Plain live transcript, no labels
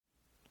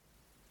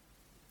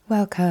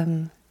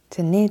Welcome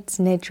to Nid's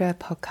Nidra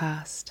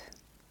podcast.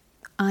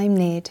 I'm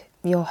Nid,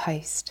 your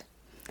host,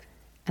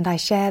 and I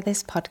share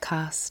this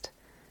podcast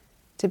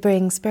to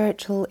bring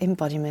spiritual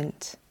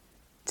embodiment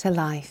to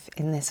life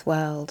in this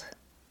world.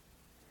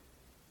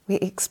 We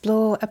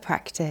explore a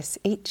practice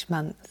each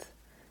month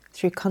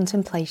through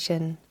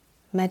contemplation,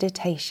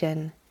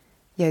 meditation,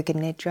 yoga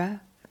nidra,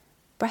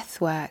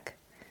 breathwork,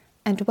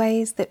 and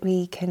ways that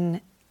we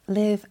can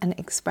live and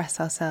express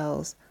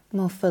ourselves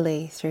more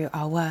fully through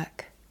our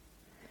work.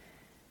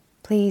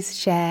 Please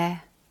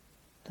share,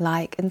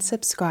 like and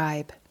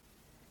subscribe.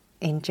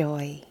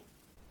 Enjoy.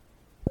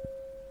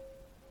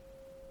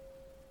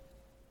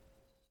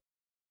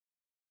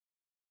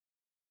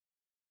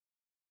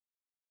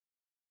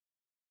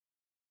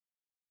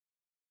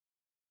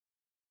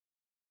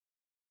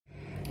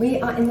 We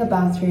are in the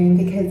bathroom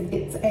because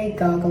it's a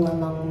gargle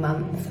along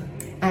month.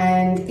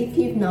 And if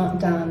you've not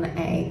done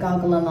a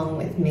gargle along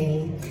with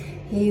me,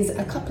 here's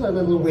a couple of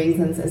little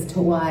reasons as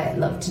to why I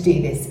love to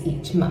do this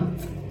each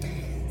month.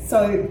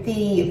 So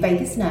the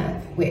vagus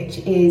nerve, which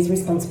is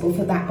responsible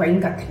for that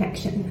brain-gut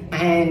connection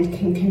and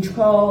can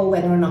control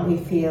whether or not we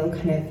feel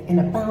kind of in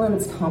a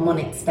balanced,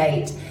 harmonic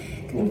state,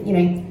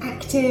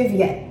 active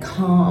yet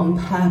calm,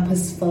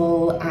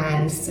 purposeful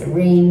and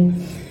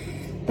serene.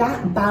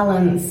 That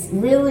balance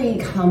really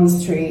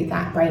comes through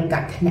that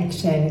brain-gut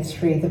connection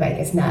through the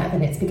vagus nerve,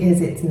 and it's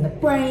because it's in the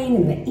brain,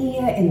 in the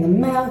ear, in the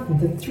mouth, in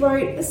the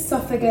throat,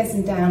 esophagus,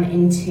 and down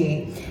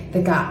into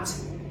the gut.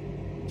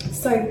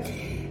 So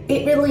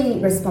it really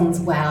responds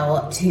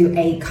well to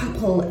a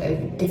couple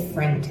of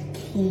different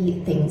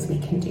key things we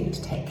can do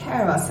to take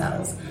care of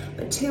ourselves.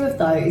 But two of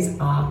those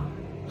are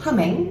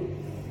humming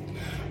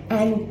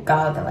and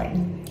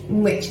gargling,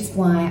 which is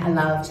why I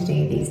love to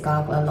do these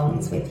gargle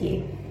alongs with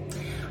you.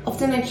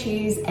 Often I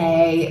choose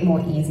a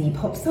more easy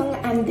pop song,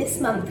 and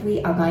this month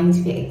we are going to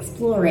be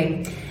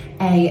exploring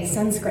a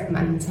Sanskrit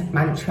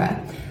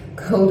mantra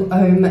called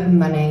Om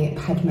Mani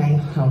Padme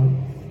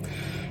Hum.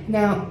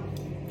 Now,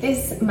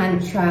 this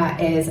mantra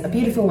is a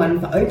beautiful one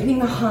for opening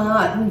the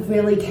heart and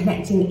really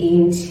connecting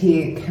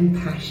into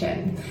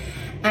compassion.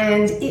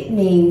 And it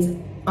means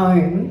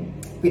Om,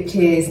 which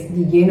is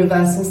the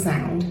universal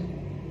sound,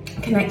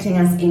 connecting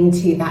us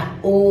into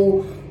that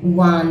all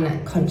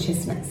one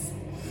consciousness.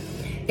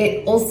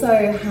 It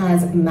also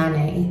has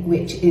Mani,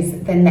 which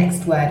is the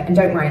next word, and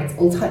don't worry, it's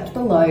all typed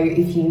below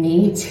if you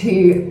need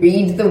to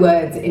read the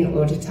words in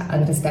order to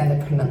understand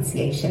the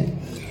pronunciation.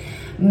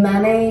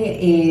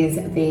 Mani is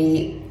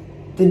the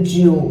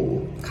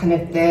jewel, kind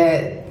of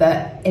the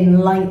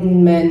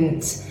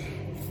enlightenment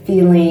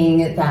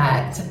feeling,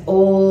 that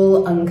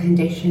all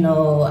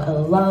unconditional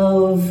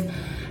love.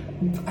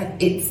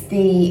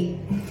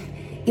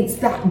 It's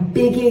that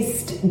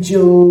biggest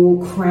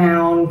jewel,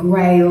 crown,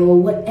 grail,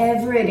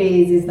 whatever it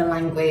is the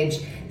language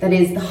that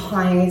is the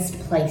highest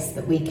place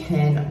that we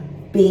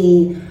can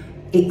be,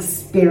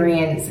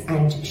 experience,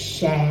 and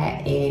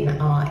share in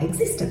our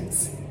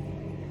existence.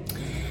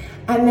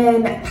 And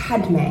then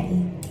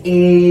Padme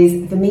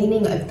is the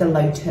meaning of the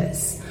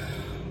lotus,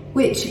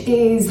 which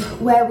is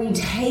where we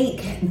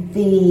take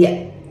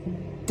the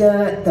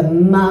dirt, the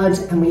mud,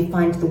 and we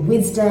find the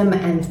wisdom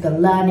and the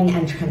learning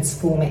and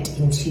transform it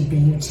into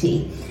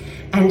beauty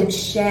and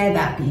share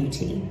that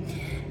beauty.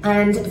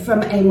 And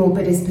from a more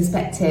Buddhist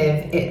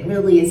perspective, it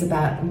really is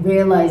about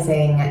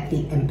realizing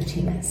the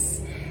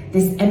emptiness,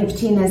 this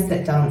emptiness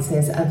that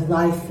dances of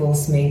life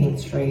force moving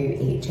through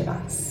each of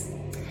us.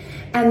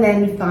 And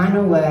then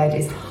final word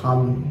is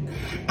hum,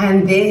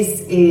 and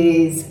this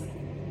is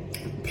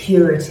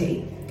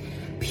purity.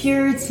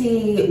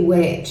 Purity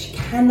which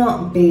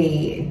cannot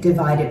be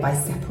divided by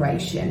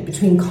separation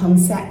between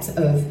concepts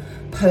of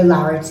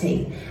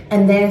polarity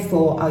and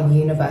therefore our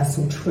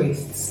universal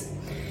truths.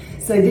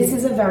 So this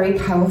is a very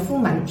powerful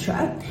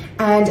mantra,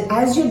 and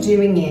as you're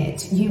doing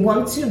it, you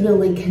want to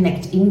really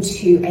connect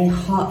into a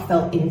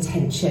heartfelt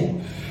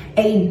intention,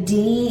 a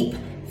deep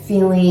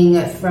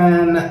feeling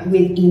from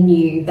within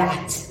you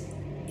that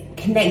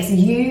connects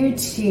you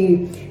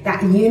to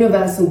that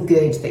universal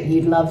good that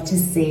you'd love to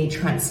see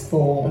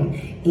transform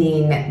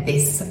in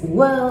this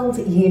world,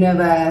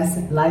 universe,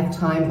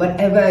 lifetime,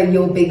 whatever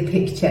your big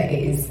picture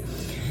is.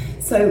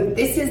 So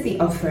this is the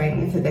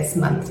offering for this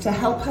month to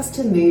help us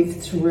to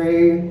move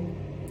through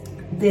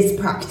this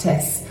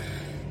practice,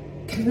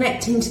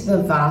 connecting to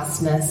the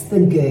vastness,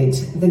 the good,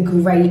 the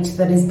great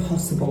that is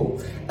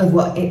possible of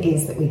what it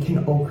is that we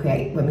can all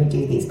create when we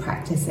do these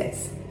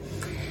practices.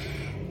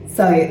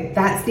 So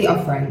that's the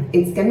offering.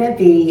 It's going to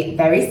be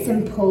very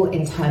simple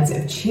in terms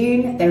of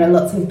tune. There are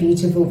lots of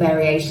beautiful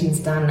variations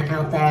done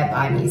out there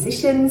by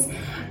musicians.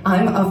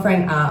 I'm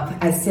offering up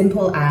as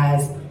simple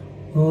as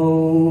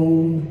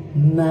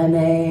Om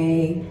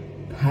Mani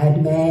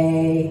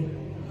Padme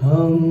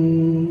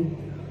Hum.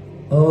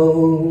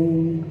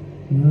 Om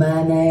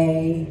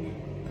Mani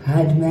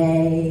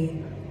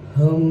Padme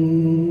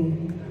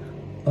Hum.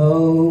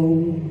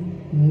 Om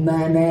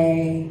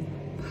Mani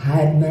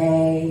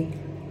Padme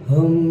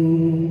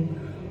Hum.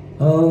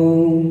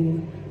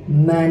 Om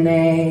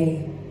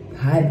Mani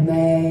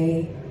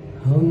Padme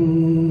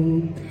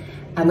Hum.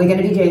 And we're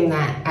going to be doing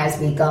that as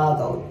we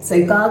gargle.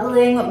 So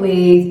gargling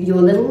with your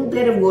little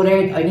bit of water,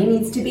 it only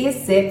needs to be a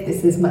sip.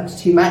 This is much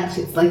too much.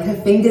 It's like a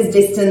finger's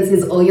distance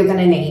is all you're going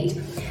to need.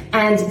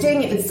 And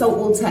doing it with salt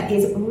water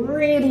is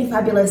really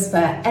fabulous for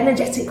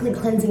energetically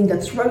cleansing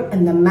the throat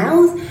and the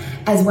mouth,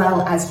 as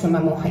well as from a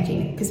more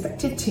hygienic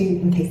perspective too,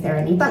 in case there are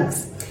any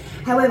bugs.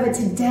 However,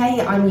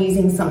 today I'm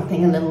using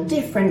something a little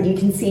different. You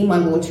can see my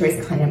water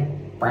is kind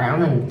of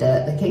brown and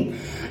dirt looking.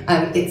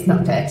 It's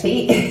not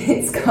dirty.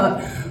 It's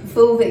got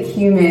fulvic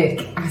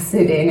humic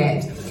acid in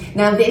it.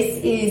 Now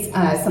this is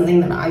something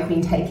that I've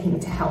been taking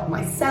to help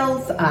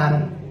myself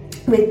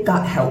with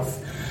gut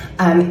health.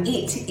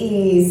 It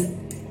is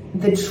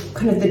the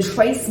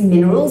trace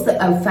minerals that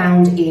are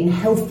found in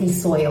healthy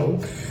soil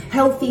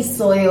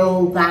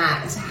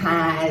that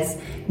has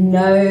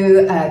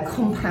no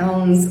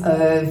compounds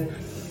of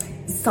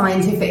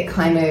scientific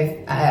kind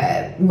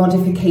of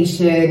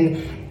modification,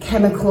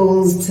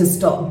 chemicals to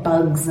stop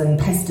bugs and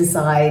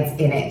pesticides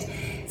in it.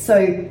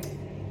 So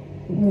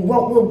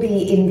what will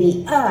be in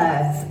the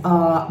earth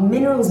are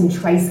minerals and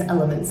trace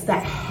elements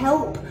that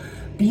help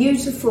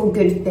beautiful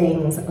good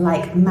things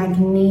like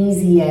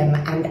magnesium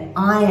and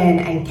iron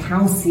and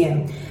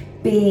calcium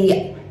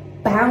be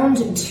bound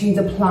to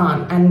the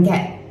plant and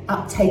get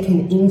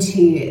uptaken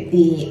into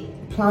the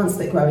plants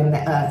that grow in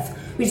the earth,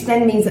 which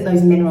then means that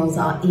those minerals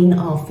are in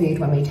our food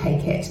when we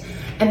take it.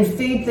 And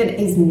food that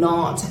is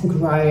not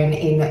grown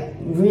in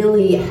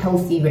really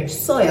healthy, rich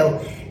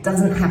soil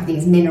doesn't have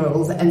these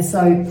minerals. And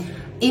so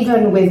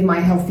even with my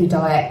healthy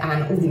diet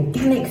and all the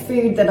organic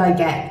food that I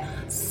get,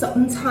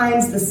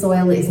 sometimes the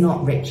soil is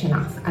not rich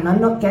enough and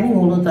I'm not getting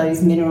all of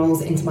those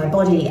minerals into my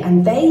body,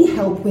 and they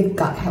help with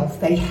gut health.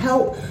 They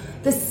help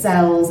the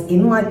cells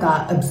in my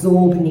gut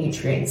absorb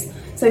nutrients.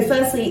 So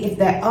firstly, if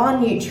there are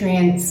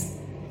nutrients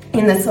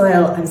in the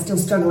soil, I'm still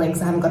struggling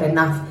because I haven't got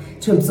enough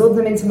to absorb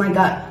them into my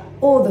gut,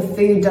 or the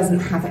food doesn't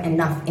have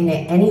enough in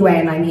it anyway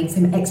and I need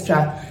some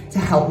extra to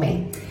help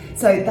me.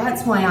 So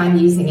that's why I'm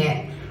using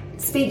it.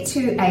 Speak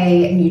to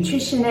a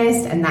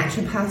nutritionist, a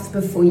naturopath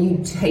before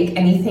you take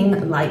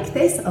anything like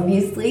this.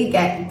 Obviously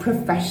get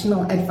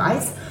professional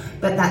advice,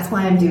 but that's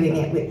why I'm doing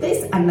it with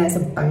this, and there's a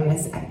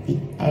bonus at the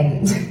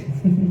end.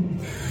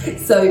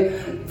 So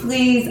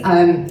please,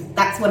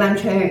 that's what I'm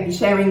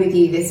sharing with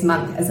you this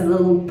month as a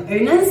little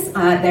bonus.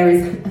 There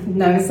is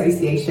no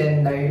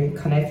association, no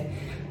kind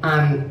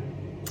of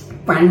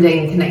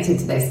branding connected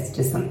to this. It's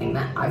just something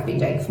that I've been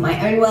doing for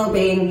my own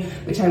well-being,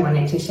 which I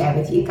wanted to share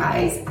with you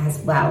guys as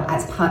well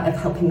as part of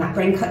helping that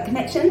brain-gut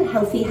connection.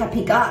 Healthy,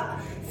 happy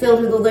gut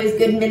filled with all those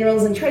good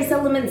minerals and trace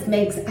elements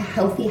makes a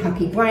healthy,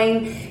 happy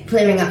brain,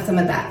 clearing up some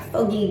of that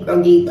foggy,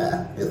 groggy,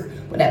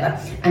 whatever.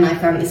 And I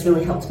found this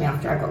really helped me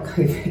after I got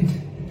COVID.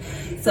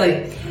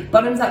 So,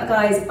 bottoms up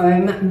guys,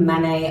 Om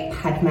Mani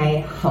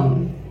Padme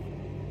Hum.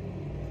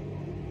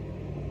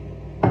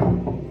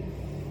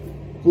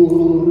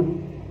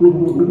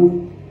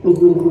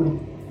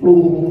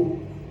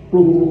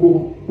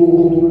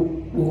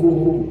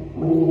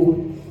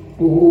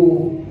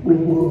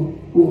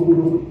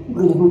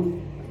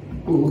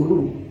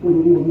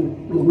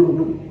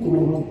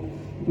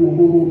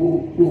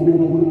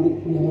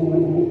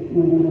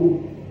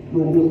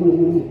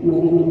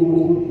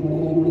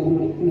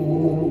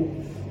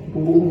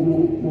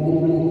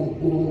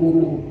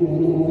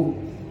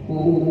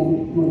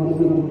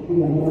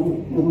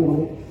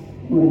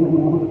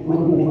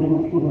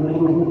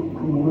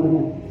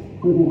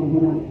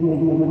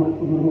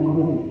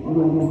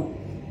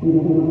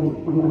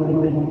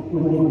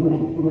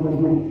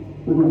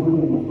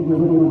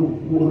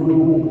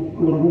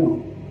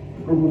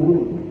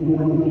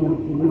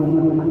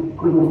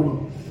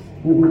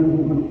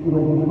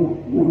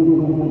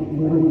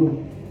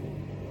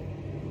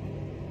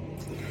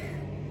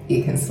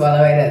 You can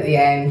swallow it at the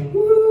end.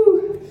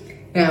 Woo!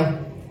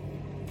 Now,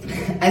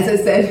 as I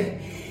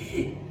said,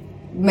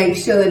 make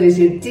sure that as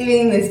you're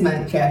doing this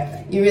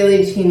mantra, you're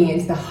really tuning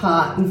into the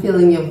heart and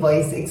feeling your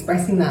voice,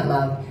 expressing that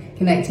love,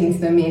 connecting to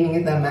the meaning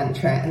of that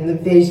mantra and the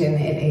vision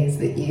it is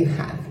that you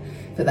have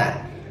for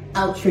that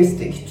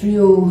altruistic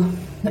dual,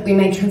 that we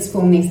may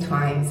transform these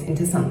times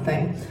into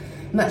something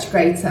much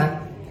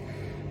greater,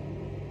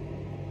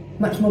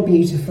 much more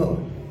beautiful,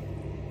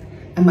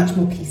 and much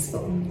more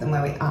peaceful than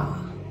where we are.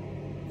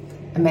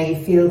 And may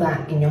you feel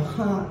that in your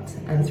heart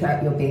and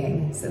throughout your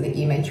being so that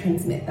you may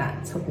transmit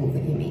that to all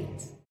that you meet.